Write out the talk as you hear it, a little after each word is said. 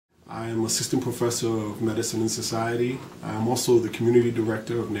I am Assistant Professor of Medicine and Society. I'm also the Community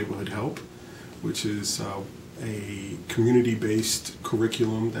Director of Neighborhood Help, which is a community-based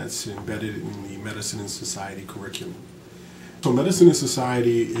curriculum that's embedded in the Medicine and Society curriculum. So Medicine and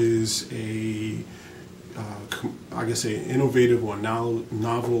Society is I guess, an innovative or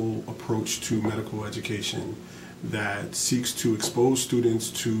novel approach to medical education that seeks to expose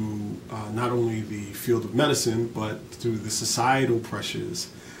students to not only the field of medicine, but through the societal pressures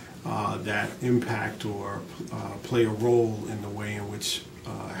that impact or play a role in the way in which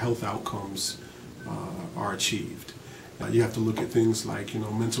health outcomes are achieved. You have to look at things like,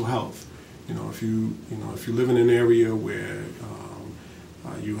 mental health. If you live in an area where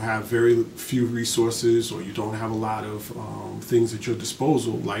you have very few resources, or you don't have a lot of things at your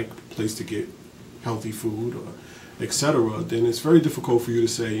disposal, like a place to get healthy food, or etc., then it's very difficult for you to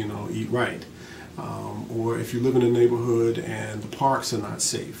say, eat right. Or if you live in a neighborhood and the parks are not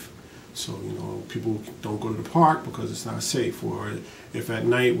safe, so people don't go to the park because it's not safe. Or if at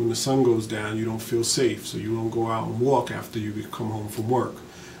night when the sun goes down you don't feel safe, so you don't go out and walk after you come home from work.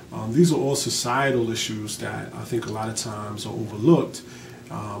 These are all societal issues that I think a lot of times are overlooked,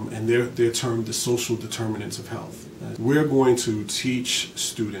 and they're termed the social determinants of health. We're going to teach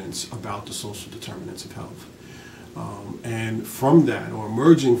students about the social determinants of health. And from that, or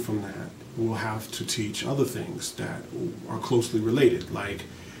emerging from that, we'll have to teach other things that are closely related. Like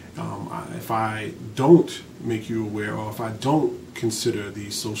if I don't make you aware, or if I don't consider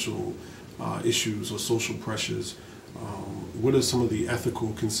these social issues or social pressures, what are some of the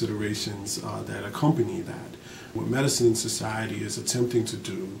ethical considerations that accompany that? What Medicine and Society is attempting to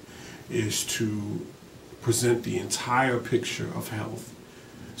do is to present the entire picture of health,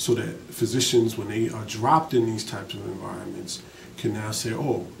 so that physicians, when they are dropped in these types of environments, can now say,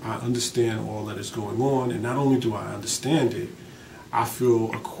 oh, I understand all that is going on, and not only do I understand it, I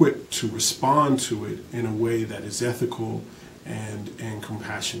feel equipped to respond to it in a way that is ethical and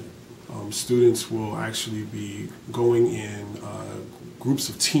compassionate. Students will actually be going in groups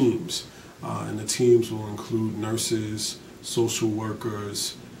of teams, and the teams will include nurses, social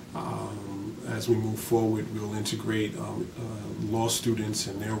workers. As we move forward, we'll integrate law students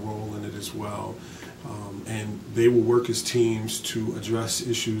and their role in it as well. And they will work as teams to address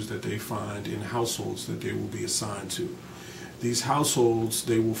issues that they find in households that they will be assigned to. These households,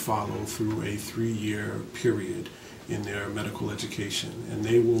 they will follow through a 3-year period in their medical education, and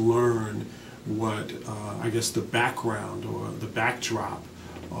they will learn what, I guess, the background or the backdrop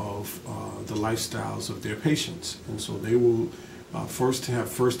of the lifestyles of their patients. And so they will first have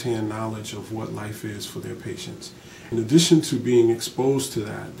firsthand knowledge of what life is for their patients. In addition to being exposed to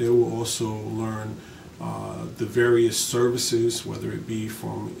that, they will also learn the various services, whether it be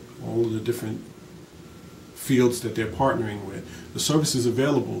from all of the different fields that they're partnering with, the services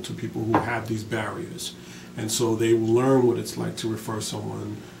available to people who have these barriers. And so they will learn what it's like to refer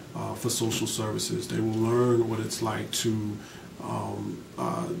someone for social services. They will learn what it's like to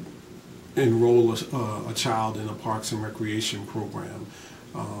enroll a child in a parks and recreation program.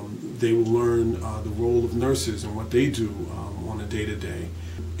 They will learn the role of nurses and what they do on a day-to-day.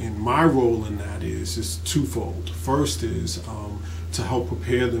 And my role in that is twofold. First is to help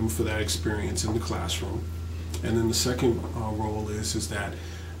prepare them for that experience in the classroom. And then the second role is that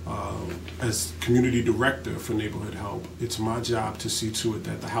as community director for Neighborhood Help, it's my job to see to it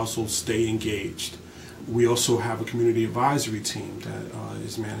that the households stay engaged. We also have a community advisory team that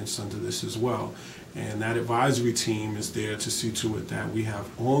is managed under this as well. And that advisory team is there to see to it that we have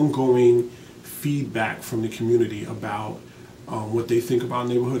ongoing feedback from the community about what they think about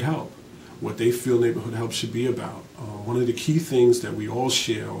neighborhood help, what they feel neighborhood help should be about. One of the key things that we all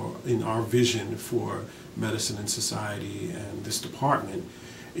share in our vision for Medicine and Society and this department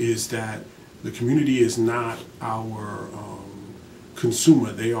is that the community is not our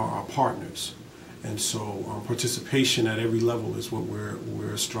consumer, they are our partners. And so participation at every level is what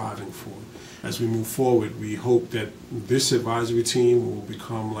we're striving for. As we move forward, we hope that this advisory team will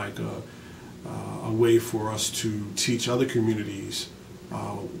become like a way for us to teach other communities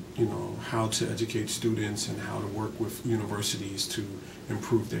how to educate students and how to work with universities to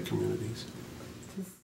improve their communities.